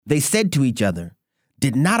They said to each other,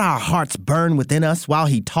 "Did not our hearts burn within us while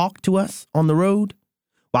he talked to us on the road,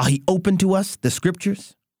 while he opened to us the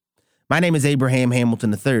scriptures?" My name is Abraham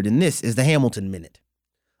Hamilton III, and this is the Hamilton Minute.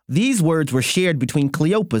 These words were shared between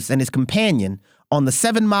Cleopas and his companion on the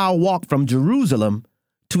 7-mile walk from Jerusalem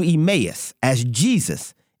to Emmaus as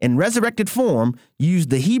Jesus, in resurrected form, used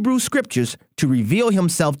the Hebrew scriptures to reveal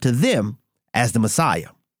himself to them as the Messiah.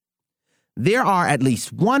 There are at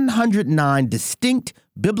least 109 distinct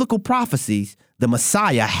biblical prophecies the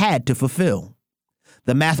Messiah had to fulfill.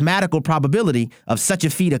 The mathematical probability of such a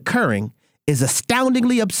feat occurring is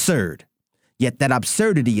astoundingly absurd, yet that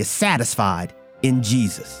absurdity is satisfied in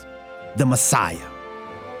Jesus, the Messiah.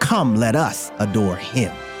 Come, let us adore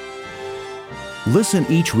him. Listen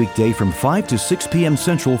each weekday from 5 to 6 p.m.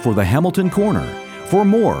 Central for the Hamilton Corner. For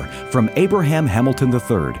more from Abraham Hamilton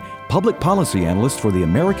III, Public Policy Analyst for the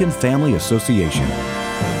American Family Association.